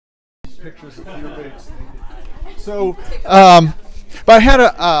pictures of your babes. So, but I had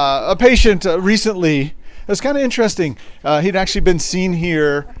a patient recently. It was kind of interesting. He'd actually been seen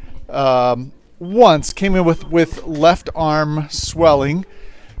here once. Came in with left arm swelling,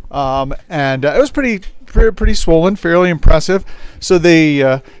 and it was pretty swollen, fairly impressive. So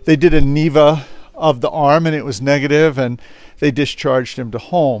they did a NEVA of the arm, and it was negative, and they discharged him to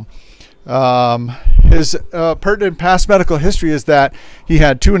home. His pertinent past medical history is that he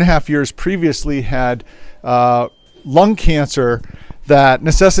had 2.5 years previously had lung cancer that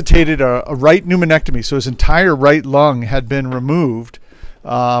necessitated a right pneumonectomy. So his entire right lung had been removed.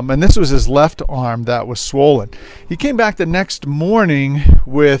 And this was his left arm that was swollen. He came back the next morning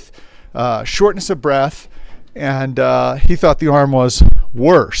with shortness of breath, and he thought the arm was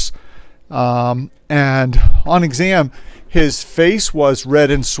worse. And on exam, his face was red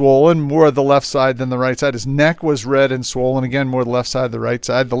and swollen, more of the left side than the right side. His neck was red and swollen, again, more the left side than the right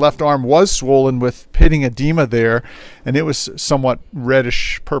side. The left arm was swollen with pitting edema there, and it was somewhat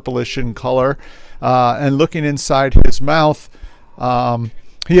reddish, purplish in color. And looking inside his mouth,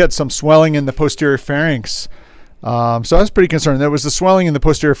 he had some swelling in the posterior pharynx. So I was pretty concerned. There was the swelling in the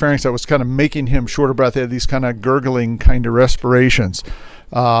posterior pharynx that was kind of making him short of breath. He had these kind of gurgling kind of respirations.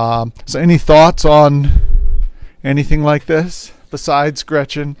 So any thoughts on anything like this besides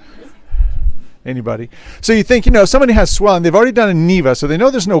Gretchen? Anybody? So you think, if somebody has swelling, they've already done a NEVA, so they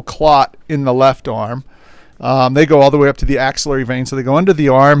know there's no clot in the left arm. They go all the way up to the axillary vein, so they go under the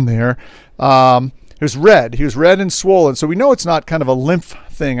arm there. He was red and swollen, so we know it's not kind of a lymph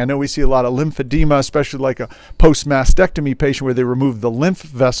thing. I know we see a lot of lymphedema, especially like a post-mastectomy patient where they remove the lymph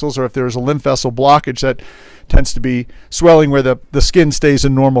vessels, or if there's a lymph vessel blockage, that tends to be swelling where the skin stays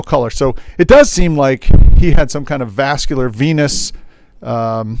in normal color. So it does seem like he had some kind of vascular venous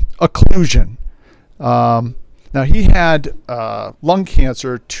occlusion. Now he had lung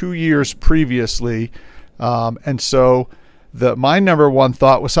cancer 2 years previously, and so my number one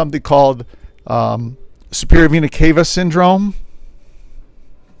thought was something called superior vena cava syndrome.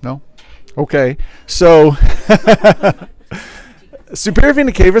 No? Okay. So superior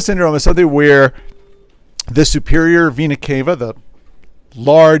vena cava syndrome is something where the superior vena cava, the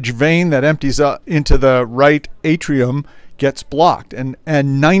large vein that empties up into the right atrium, gets blocked. And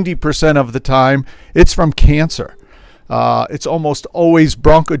 90% of the time, it's from cancer. It's almost always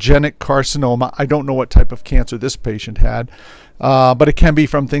bronchogenic carcinoma. I don't know what type of cancer this patient had. But it can be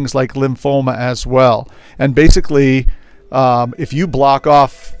from things like lymphoma as well. And basically, if you block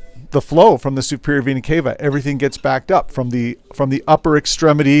off the flow from the superior vena cava, everything gets backed up from the upper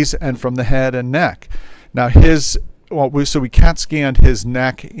extremities and from the head and neck. Now so we CAT scanned his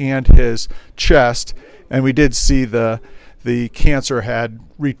neck and his chest, and we did see the cancer had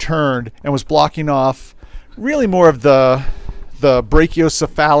returned and was blocking off really more of the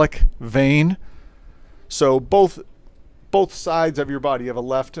brachiocephalic vein. So both sides of your body, you have a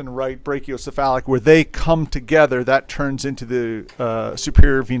left and right brachiocephalic, where they come together, that turns into the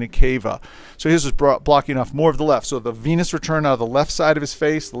superior vena cava. So his was blocking off more of the left. So the venous return out of the left side of his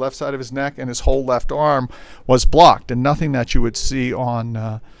face, the left side of his neck, and his whole left arm was blocked, and nothing that you would see on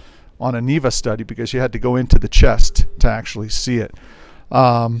a NEVA study, because you had to go into the chest to actually see it.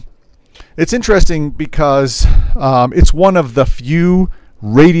 It's interesting because it's one of the few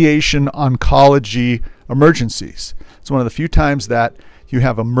radiation oncology emergencies. It's one of the few times that you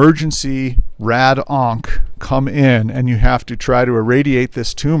have emergency rad onc come in and you have to try to irradiate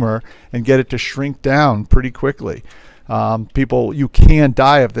this tumor and get it to shrink down pretty quickly. You can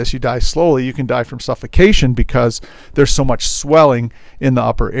die of this. You die slowly. You can die from suffocation because there's so much swelling in the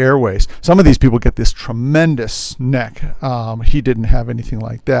upper airways. Some of these people get this tremendous neck. He didn't have anything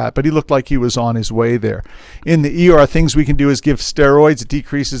like that, but he looked like he was on his way there. In the ER, things we can do is give steroids. It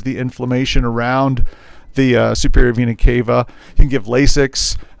decreases the inflammation around the superior vena cava. You can give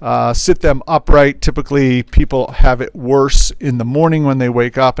Lasix, sit them upright. Typically, people have it worse in the morning when they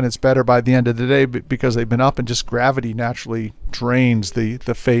wake up, and it's better by the end of the day because they've been up, and just gravity naturally drains the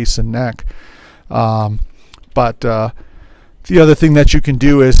face and neck. But the other thing that you can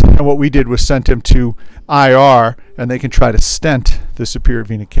do is, and what we did was sent him to IR, and they can try to stent the superior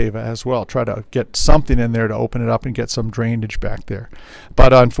vena cava as well. Try to get something in there to open it up and get some drainage back there.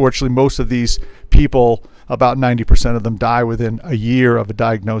 But unfortunately, most of these people, about 90% of them, die within a year of a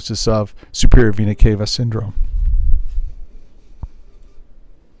diagnosis of superior vena cava syndrome.